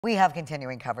We have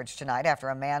continuing coverage tonight after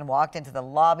a man walked into the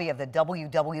lobby of the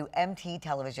WWMT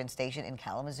television station in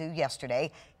Kalamazoo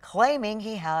yesterday, claiming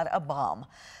he had a bomb.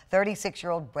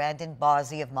 36-year-old Brandon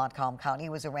Bozzi of Montcalm County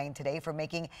was arraigned today for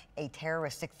making a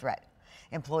terroristic threat.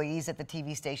 Employees at the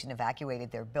TV station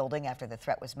evacuated their building after the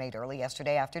threat was made early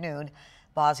yesterday afternoon.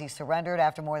 Bozzi surrendered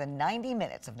after more than 90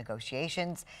 minutes of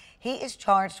negotiations. He is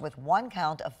charged with one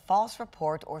count of false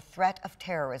report or threat of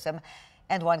terrorism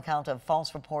and one count of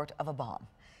false report of a bomb.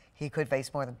 He could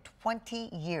face more than 20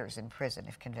 years in prison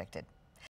if convicted.